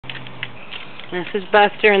This is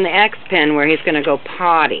Buster in the X pen where he's going to go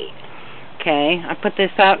potty. Okay, I put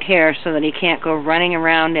this out here so that he can't go running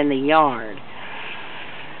around in the yard.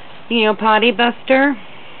 You know potty, Buster?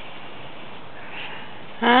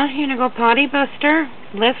 Huh? You gonna go potty, Buster?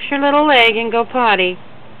 Lift your little leg and go potty.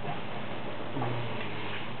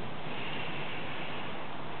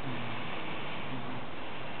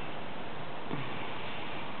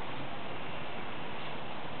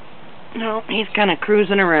 No, he's kind of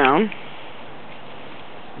cruising around.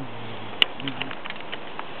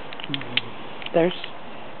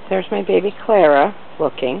 There's my baby Clara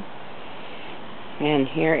looking. And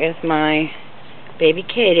here is my baby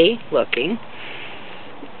Katie looking.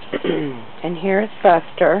 And here is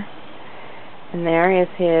Buster. And there is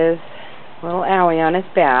his little owie on his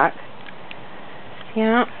back.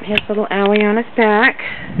 Yeah, his little owie on his back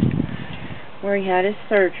where he had his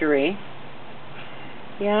surgery.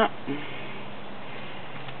 Yeah.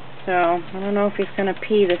 So, I don't know if he's going to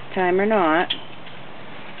pee this time or not.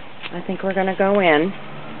 I think we're going to go in.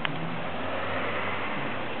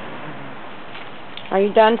 Are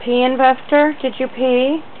you done peeing, Buster? Did you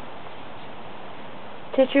pee?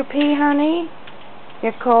 Did you pee, honey?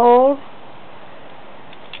 You're cold?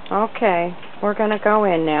 Okay, we're going to go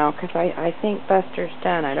in now because I think Buster's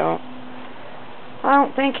done. I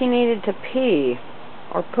don't think he needed to pee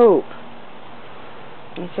or poop.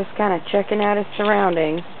 He's just kind of checking out his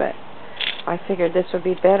surroundings, but I figured this would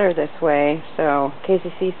be better this way, so in case he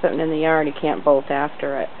sees something in the yard, he can't bolt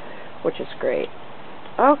after it, which is great.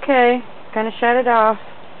 Okay, gonna shut it off.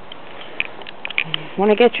 Want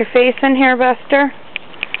to get your face in here, Buster?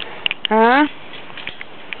 Huh?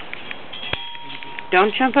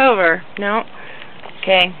 Don't jump over. No.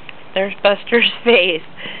 Okay, there's Buster's face.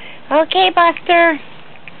 Okay, Buster.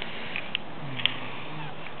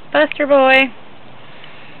 Buster boy.